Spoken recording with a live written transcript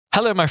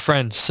Hello, my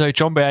friends. So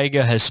John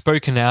Boyega has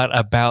spoken out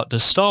about the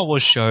Star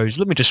Wars shows.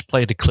 Let me just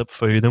play the clip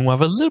for you, then we'll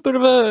have a little bit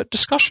of a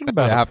discussion I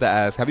about it. have to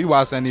ask, have you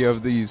watched any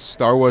of these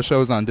Star Wars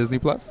shows on Disney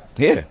Plus?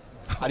 Yeah,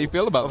 How do you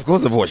feel about of them?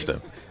 course I've watched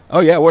them.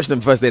 Oh yeah, I watched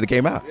them first day they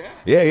came out.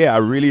 Yeah. I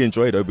really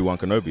enjoyed Obi-Wan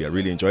Kenobi. I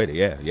really enjoyed it.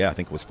 Yeah. I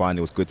think it was fun.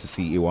 It was good to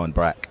see Ewan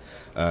back.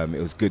 It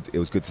was good. It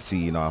was good to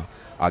see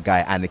our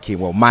guy Anakin.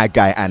 Well, my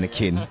guy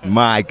Anakin,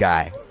 my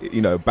guy.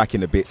 Back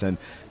in the bits, and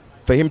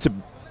for him to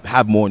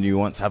have more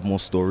nuance, have more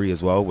story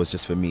as well was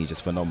just for me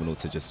just phenomenal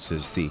to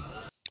see.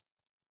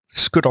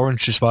 It's good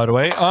orange juice, by the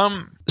way.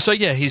 So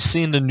yeah, he's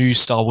seen the new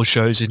Star Wars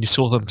shows and he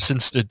saw them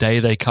since the day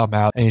they come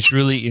out, and he's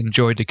really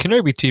enjoyed the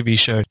Kenobi TV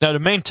show. Now, the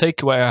main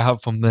takeaway I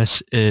have from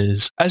this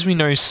is, as we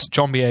know,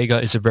 John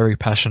Boyega is a very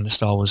passionate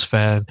Star Wars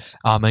fan,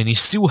 and he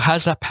still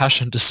has that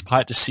passion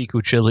despite the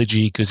sequel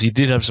trilogy, because he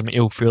did have some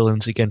ill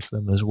feelings against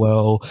them as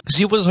well. Because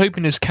he was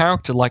hoping his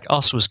character, like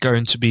us, was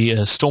going to be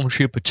a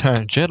stormtrooper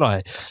turned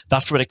Jedi.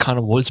 That's what it kind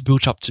of was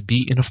built up to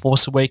be in The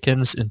Force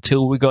Awakens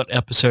until we got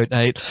Episode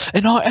 8,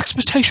 and our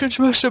expectations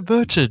were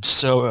subverted.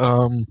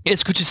 So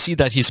it's good to see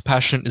that his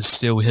passion is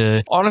still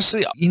here.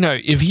 Honestly,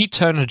 if he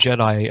turned a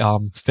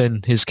Jedi,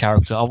 Finn, his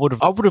character, I would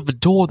have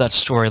adored that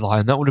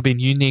storyline. That would have been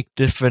unique,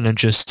 different, and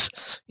just,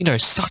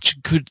 such a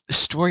good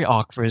story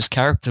arc for his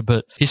character.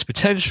 But his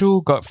potential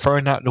got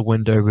thrown out the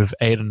window with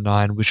 8 and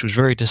 9, which was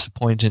very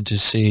disappointing to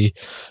see.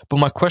 But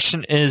my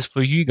question is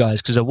for you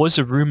guys, because there was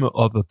a rumor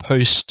of a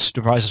post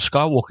The Rise of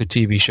Skywalker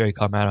TV show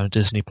come out on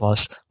Disney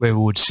Plus, where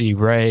we would see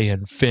Rey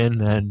and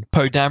Finn and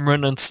Poe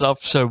Dameron and stuff.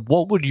 So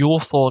what would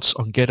your thoughts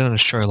on getting a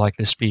show like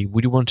this be?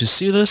 Would you want to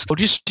see this, or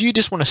do you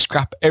just want to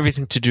scrap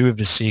everything to do with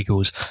the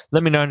sequels?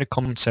 Let me know in the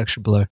comment section below.